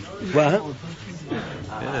someone. What?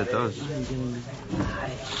 Yeah, it does.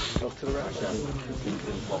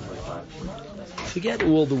 Forget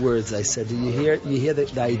all the words I said. Do you hear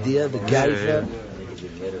the idea, the gaiva?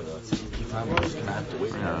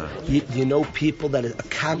 You know people that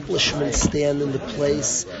accomplishments stand in the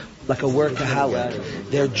place like a workaholic.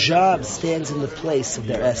 Their job stands in the place of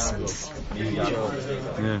their essence.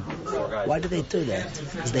 Why do they do that?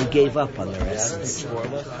 Because they gave up on their essence.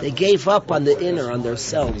 They gave up on the inner, on their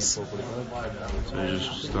selves. So they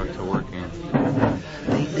just stuck to working.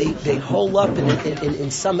 They hold up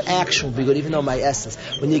in some action will be good, even though my essence.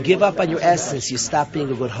 When you give up on your essence, you stop being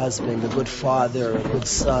a good husband, a good father, a good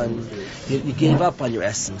son. You gave up on your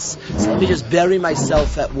essence. So let me just bury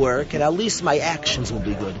myself at work, and at least my actions will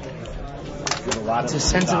be good. It's a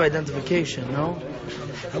sense of identification, no?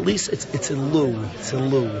 At least it's in lieu. It's in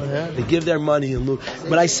lieu. They give their money in lieu.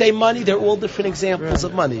 When I say money, they're all different examples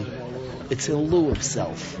of money. It's in lieu of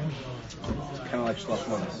self. Kind of like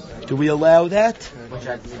shloshmonos. Do we allow that?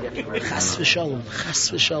 Chas v'shalom,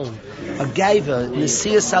 chas v'shalom. A gaiva,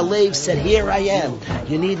 Nesiyas Halev said, here I am,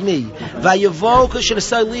 you need me. Vayavo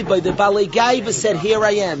k'shevasai libay, the balei gaiva said, here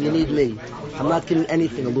I am, you need me. I'm not giving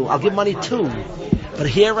anything a little. I'll give money too. But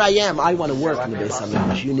here I am, I want to work in the Beis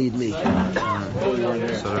HaMikdash, you need me. So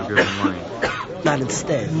they're giving money. Not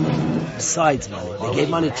instead. Besides money. They gave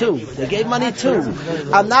money too.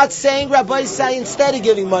 I'm not saying Rabbi say instead of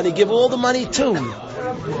giving money, give all the money too.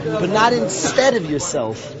 But not instead of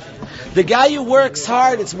yourself. The guy who works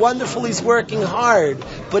hard, it's wonderful he's working hard,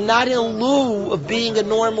 but not in lieu of being a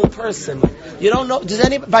normal person. You don't know, does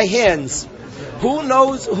anybody, by hands, who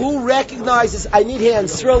knows, who recognizes, I need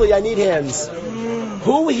hands, really, I need hands.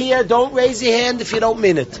 Who here, don't raise your hand if you don't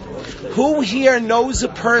mean it. Who here knows a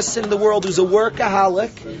person in the world who's a workaholic,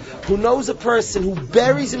 who knows a person who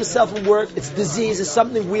buries himself in work, it's disease, it's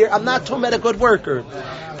something weird. I'm not talking about a good worker,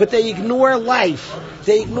 but they ignore life.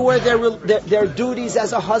 They ignore their duties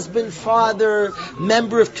as a husband, father,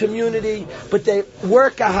 member of community, but they're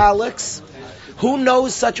workaholics. Who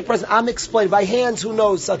knows such a person? I'm explaining by hands who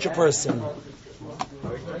knows such a person.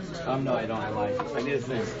 No, I don't. I need a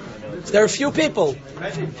thing. There are a few people.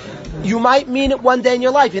 You might mean it one day in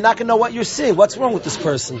your life. You're not going to know what you're seeing. What's wrong with this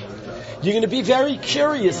person? You're going to be very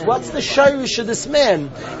curious. What's the shayrish of this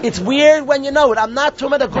man? It's weird when you know it. I'm not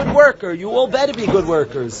talking about a good worker. You all better be good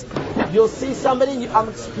workers. You'll see somebody, I'm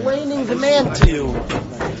explaining the man to you.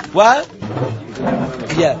 What?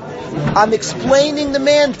 Yeah. I'm explaining the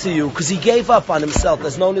man to you because he gave up on himself.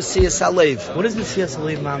 That's known as Nesiyas Halev. What is the Nesiyas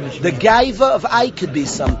Halev, mamish? The gaiva of I could be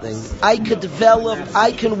something. I could develop.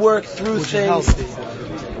 I can work through which things.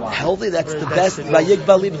 Healthy, that's the best. Vayig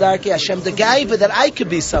Balib Darkei Hashem. The gaiva that I could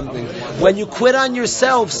be something. When you quit on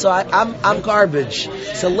yourself, so I'm garbage.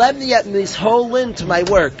 So let me at least hold into my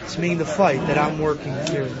work. It's meaning the fight that I'm working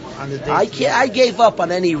through. on the day. I gave up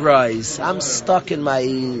on any rise. I'm stuck in my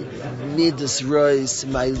Midos rise.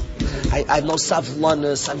 I have no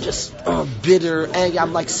savlanus. I'm just bitter, angry.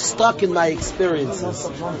 I'm like stuck in my experiences.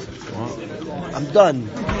 I'm done.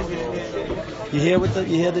 You hear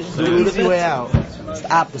the easy way out. It's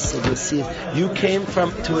the opposite. You see, you came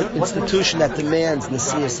to an institution that demands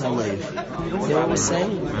Nasias Halev. You know what we're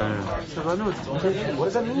saying? What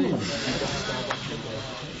does that mean?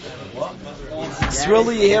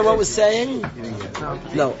 Really, you hear what we're saying?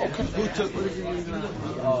 No. Okay.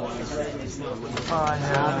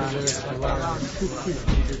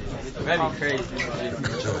 Very crazy.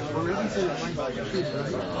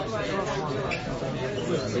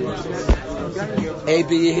 AB,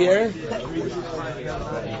 you here?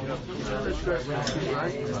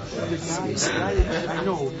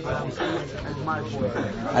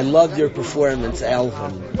 I loved your performance,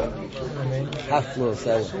 Alvin. Haflos,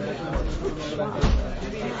 Alvin.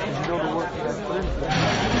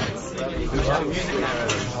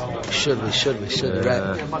 Should we?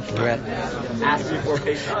 Right.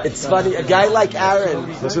 It's funny, a guy like Aaron.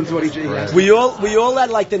 Listen to what he has. We all had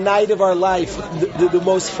like the night of our life. The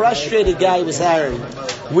most frustrated guy was Aaron.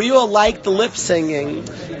 We all liked the lip singing.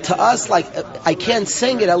 To us, like, I can't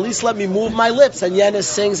sing it, at least let me move my lips. And Yanis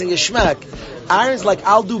sings in Yishmak. Aaron's like,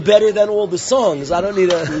 I'll do better than all the songs. I don't need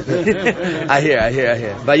a... I hear.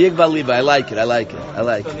 Vayig Baliba, I like it.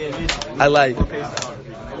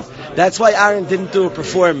 That's why Aaron didn't do a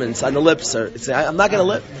performance on the lips. I'm not going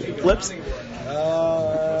to lips.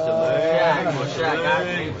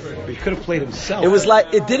 He could have played himself. It was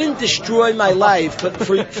like, it didn't destroy my life, but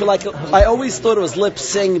for like, I always thought it was lip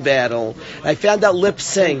sing battle. I found out lip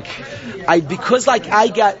sync. Because like I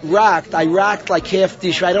got rocked, I rocked like half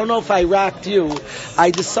the show. I don't know if I rocked you.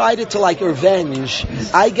 I decided to like revenge.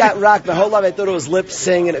 I got rocked my whole life. I thought it was lip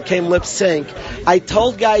sing and it came lip sync. I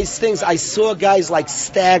told guys things. I saw guys like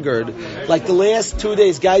staggered. Like the last 2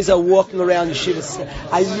 days, guys are walking around yeshiva.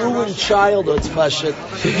 I ruined childhoods, Pashut.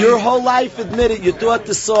 Your whole life, admit it, you thought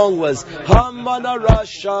the song was Hamana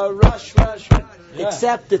Russia, Rush.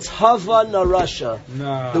 Except it's Havana Russia.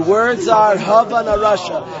 No. The words are Havana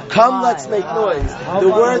Russia. Come, let's make noise. The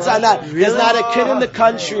words are not. There's not a kid in the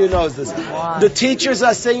country who knows this. The teachers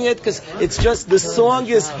are singing it because it's just, the song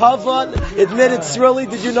is Havan. Admit it's really,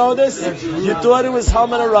 did you know this? You thought it was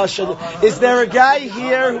Havana Russia. Is there a guy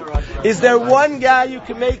here? Is there one guy who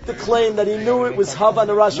can make the claim that he knew it was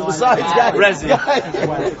Havana Russia besides guy?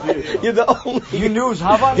 You're the only. You knew it was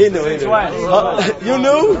Havan? He knew. You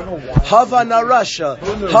knew? Havana Russia.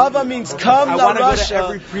 Hava means come na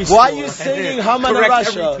Russia. Why are you singing Hava na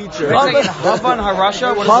Russia? Hava na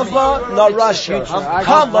Russia? Hava na Russia.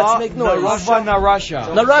 Come, let's make noise. Hava na Russia.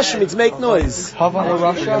 Na Russia means make noise. Hava na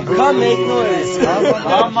Russia? Come, make noise.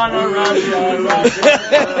 Hava na Russia.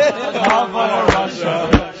 Hava na Russia.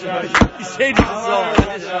 He's changing the song.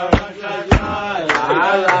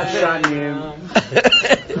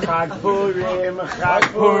 Chag Purim, Chag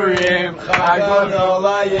Gadol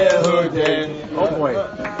HaYehudim. Oh boy.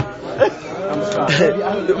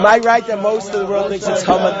 Am I right that most of the world thinks it's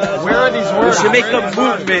Haman? Where are these words? We should make a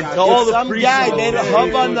movement. All the some guy made a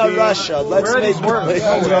Haman na Russia. Let's make words.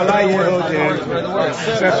 Gadol HaYehudim.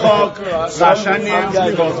 Zechok, Rashanim,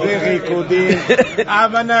 Zivotri Rikudim.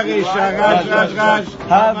 Havana Risha, Rash.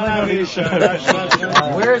 Havana Risha, Rash.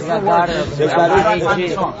 Where is the water?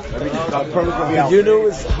 You know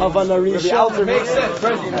it's Havana Risha?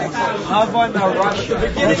 Havana Russia.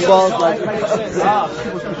 It falls like...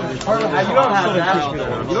 You don't have that. You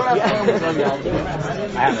don't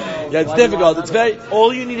have Yeah, it's difficult. It's very...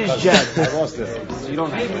 all you need is jet. I lost it. You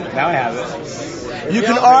don't have it. Now I have it. You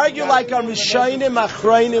can argue like on Rishayim,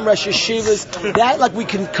 Achrayim, Rosh Hashivas. That like we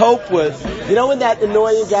can cope with. You know when that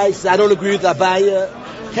annoying guy says, I don't agree with Abaya?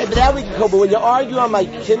 Okay, but that we can cope with. When you argue on my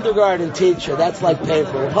kindergarten teacher, that's like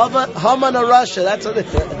painful. Haman or Russia, that's what it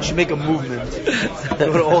is. You should make a movement.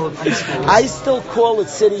 Go to all of high schools. I still call it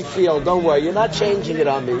City Field. Don't worry, you're not changing it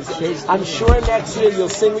on me. I'm sure next year you'll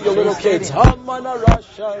sing with your little kids. Haman or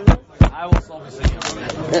Russia. I will sing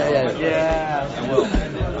it. Yeah. I will.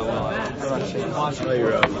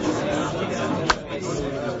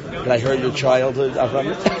 Did I hurt your childhood? A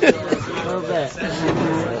little bit.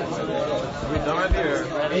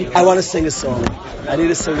 I want to sing a song. I need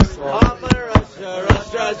to sing a song.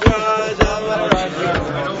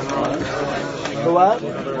 What?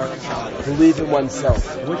 Believe in oneself.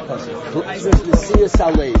 Which person? Nasiya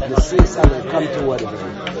Salev. Come to whatever.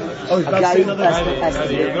 A guy who has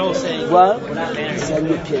to what? Send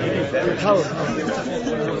your kid.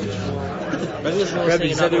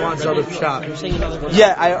 Rabbi said he wants another shot.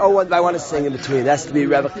 Yeah, I want to sing in between. It has to be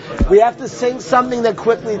Rabbi. We have to sing something that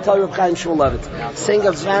quickly tell Reb Chaim Shmulevitz. Sing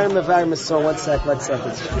a Varim song. One sec.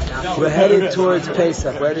 We're headed towards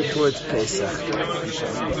Pesach.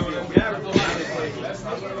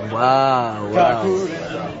 Wow.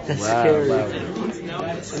 That's scary.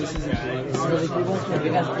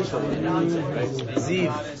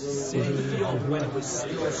 Ziv.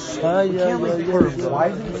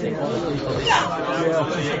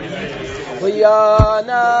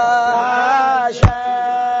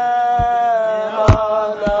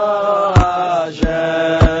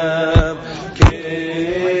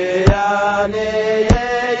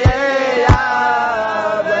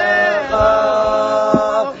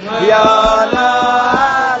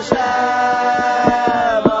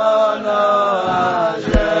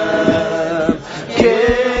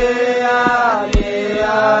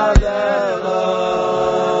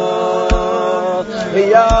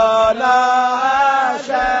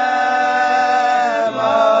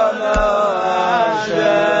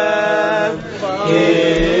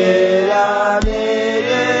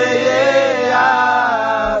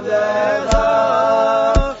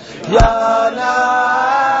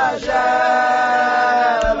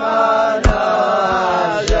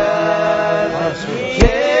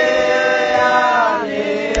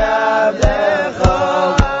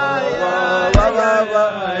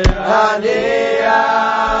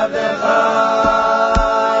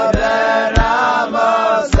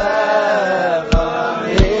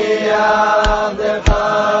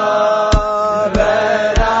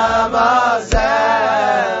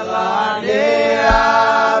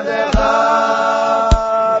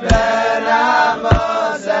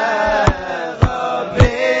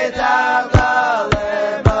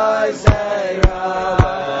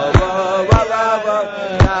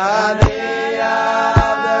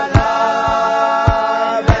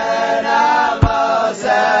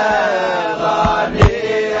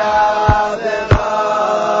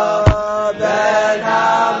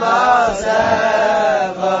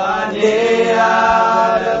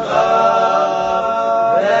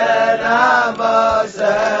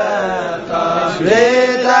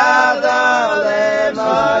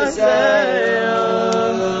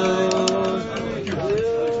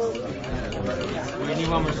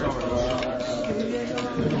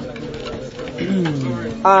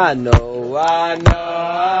 I know.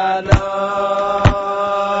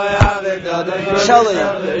 Shelly.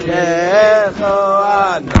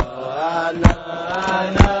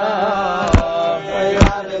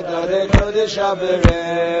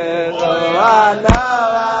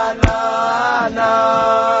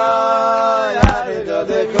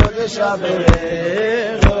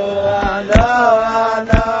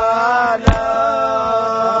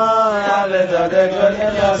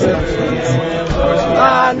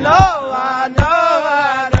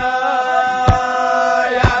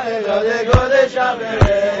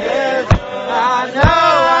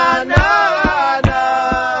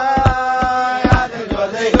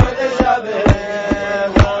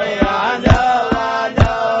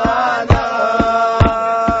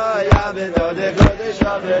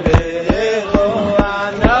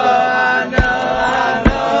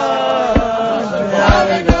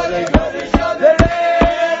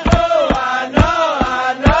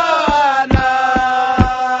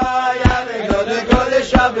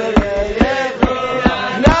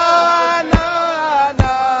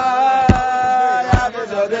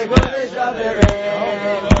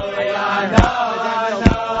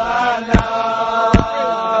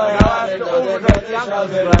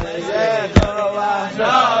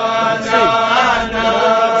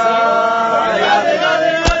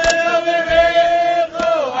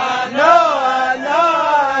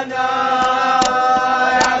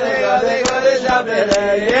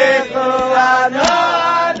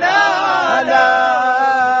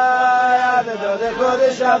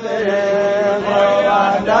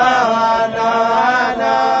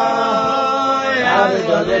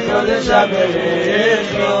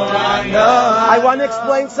 I want to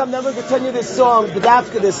explain something. I'm going to continue this song, the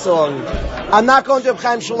dafka this song. I'm not going to Reb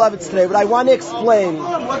Chaim Shmulevitz today, but I want to explain.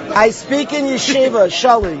 I speak in yeshiva,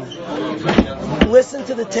 Shali. Listen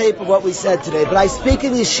to the tape of what we said today, but I speak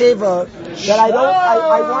in yeshiva that I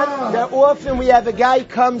want that often we have a guy who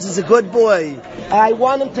comes as a good boy, and I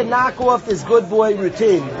want him to knock off his good boy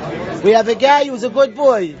routine. We have a guy who's a good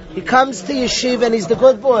boy. He comes to yeshiva and he's the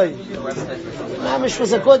good boy. Mamish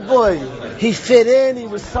was a good boy. He fit in. He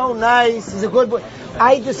was so nice. He's a good boy.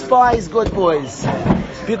 I despise good boys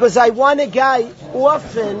because I want a guy.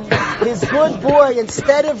 Often, his good boy,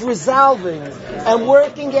 instead of resolving and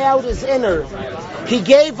working out his inner, he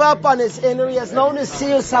gave up on his inner. He has no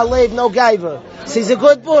nesius halev, no gaiva. So he's a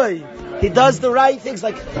good boy. He does the right things,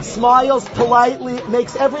 like smiles politely,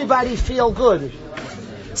 makes everybody feel good.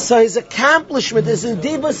 So his accomplishment is in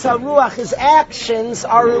dibas haruach. His actions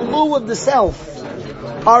are in lieu of the self,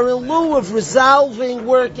 are in lieu of resolving,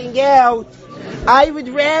 working out. I would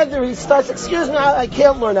rather he starts, excuse me, I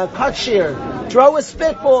can't learn, I'll cut shear, throw a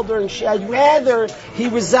spitball during shear. I'd rather he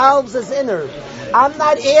resolves his inner. I'm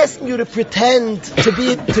not asking you to pretend to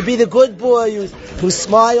be the good boy who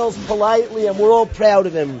smiles politely and we're all proud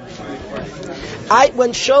of him.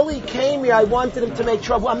 When Sholi came here, I wanted him to make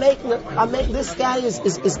trouble. I'm making this guy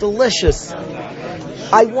is delicious.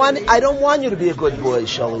 I don't want you to be a good boy,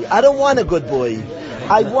 Sholi. I don't want a good boy.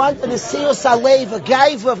 I want an Nesius Alev, a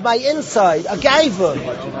gaiva of my inside, a gaiva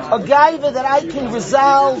that I can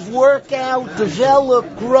resolve, work out,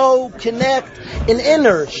 develop, grow, connect, an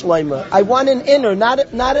inner, Shleima. I want an inner,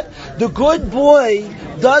 the good boy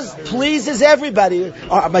pleases everybody.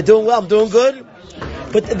 Am I doing well? I'm doing good?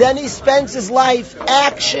 But then he spends his life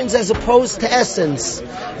actions as opposed to essence.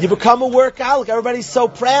 You become a workaholic. Everybody's so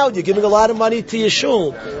proud. You're giving a lot of money to your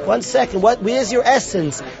shul. 1 second. Where's your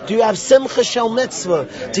essence? Do you have simcha shel mitzvah?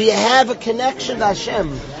 Do you have a connection to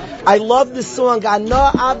Hashem? I love this song. I am an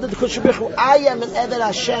Eved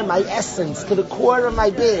Hashem. My essence, to the core of my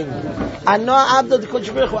being. I am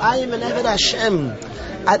an Eved Hashem.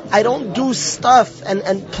 I don't do stuff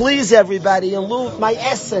and please everybody in lieu of my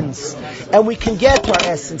essence. And we can get to our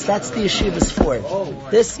essence. That's the yeshiva's for.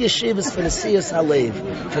 This yeshiva is for Nesius Halev,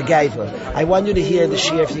 for Gaiva. I want you to hear the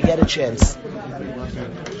shir if you get a chance. You're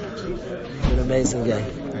an amazing guy.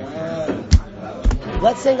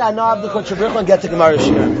 Let's sing I know Abdu Kochabrichu and get to Gemara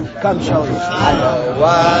shir. Come, show me. I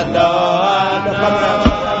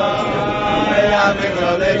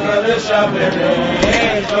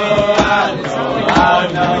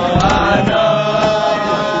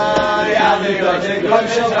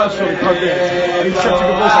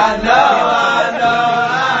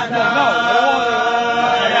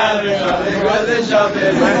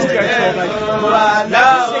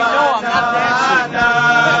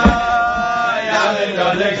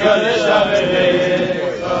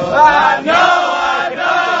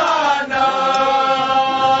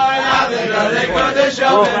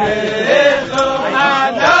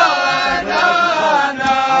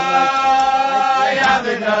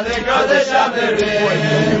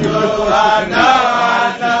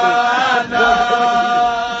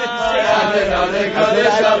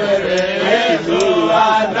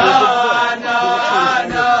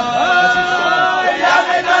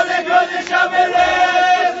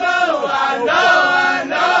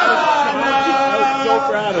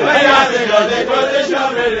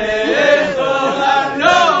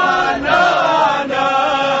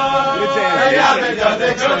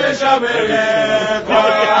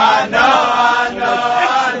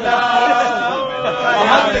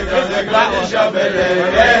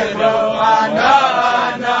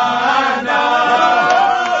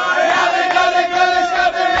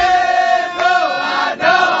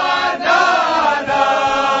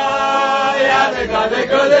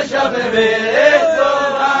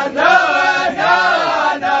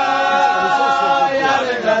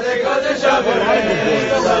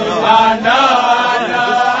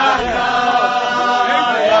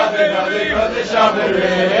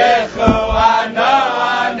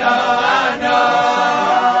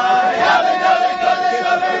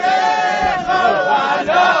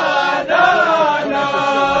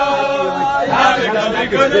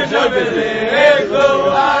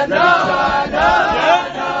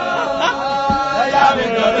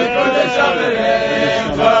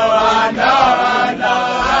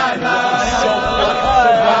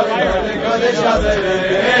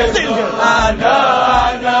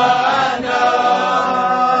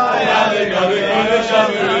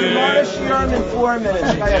in 4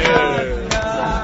 minutes.